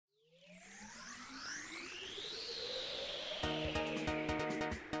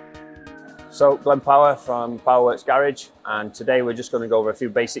So Glenn Power from Powerworks Garage, and today we're just going to go over a few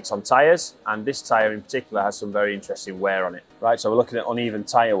basics on tyres, and this tyre in particular has some very interesting wear on it. Right, so we're looking at uneven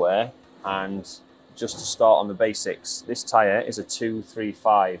tyre wear, and just to start on the basics, this tyre is a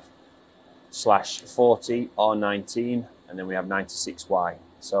 235/40 R19, and then we have 96Y.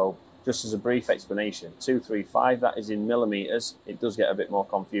 So just as a brief explanation, 235, that is in millimetres. It does get a bit more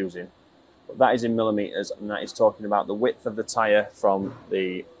confusing, but that is in millimetres, and that is talking about the width of the tyre from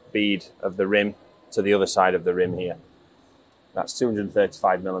the bead of the rim to the other side of the rim here. That's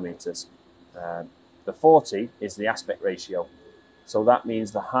 235 millimetres. The 40 is the aspect ratio. So that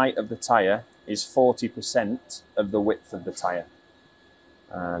means the height of the tyre is 40% of the width of the tyre.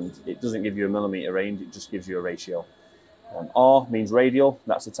 And it doesn't give you a millimetre range, it just gives you a ratio. R means radial.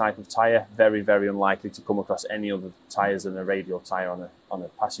 That's the type of tyre. Very, very unlikely to come across any other tyres than a radial tyre on a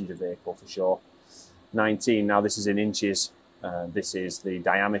passenger vehicle for sure. 19, now this is in inches. This is the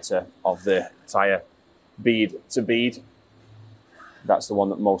diameter of the tyre, bead to bead. That's the one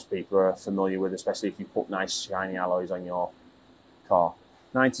that most people are familiar with, especially if you put nice shiny alloys on your car.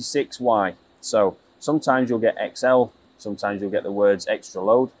 96Y. So sometimes you'll get XL, sometimes you'll get the words extra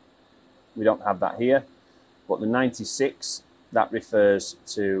load. We don't have that here. But the 96, that refers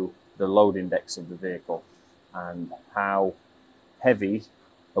to the load index of the vehicle and how heavy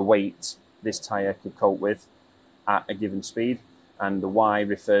a weight this tyre could cope with at a given speed, and the Y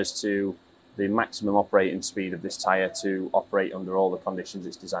refers to the maximum operating speed of this tyre to operate under all the conditions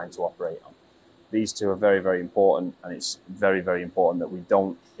it's designed to operate on. These two are very, very important, and it's very, very important that we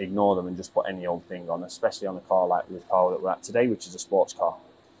don't ignore them and just put any old thing on, especially on a car like the car that we're at today, which is a sports car.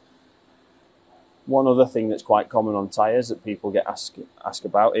 One other thing that's quite common on tyres that people get asked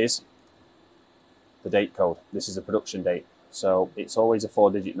about is the date code. This is a production date, so it's always a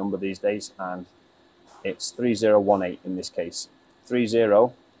 4-digit number these days, and it's 3018 in this case. 30,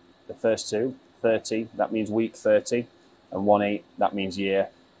 the first two, 30, that means week 30, and 18, that means year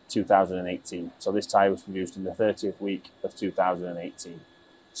 2018. So this tyre was produced in the 30th week of 2018.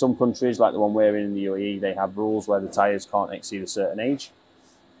 Some countries, like the one we're in the UAE, they have rules where the tyres can't exceed a certain age.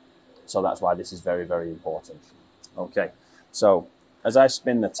 So that's why this is very, very important. Okay, so as I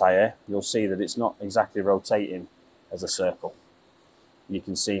spin the tyre, you'll see that it's not exactly rotating as a circle. You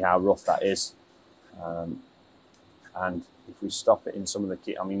can see how rough that is. And if we stop it in some of the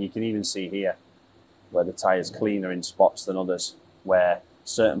kit, I mean, you can even see here where the tyre is cleaner in spots than others, where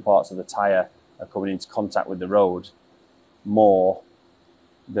certain parts of the tyre are coming into contact with the road more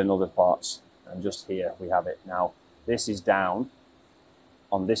than other parts. And just here we have it. Now, this is down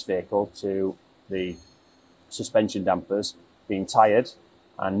on this vehicle to the suspension dampers being tired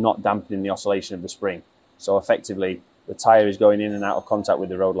and not dampening the oscillation of the spring. So effectively, the tyre is going in and out of contact with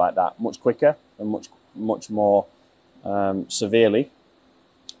the road like that, much quicker and much more severely,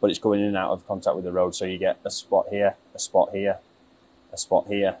 but it's going in and out of contact with the road. So you get a spot here, a spot here, a spot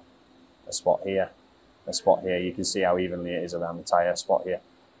here, a spot here, a spot here. You can see how evenly it is around the tyre. A spot here.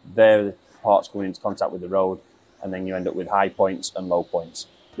 There, the parts going into contact with the road, and then you end up with high points and low points.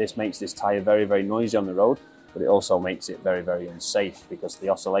 This makes this tyre very, very noisy on the road, but it also makes it very, very unsafe because the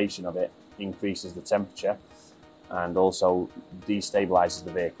oscillation of it increases the temperature and also destabilizes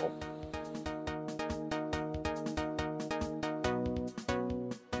the vehicle.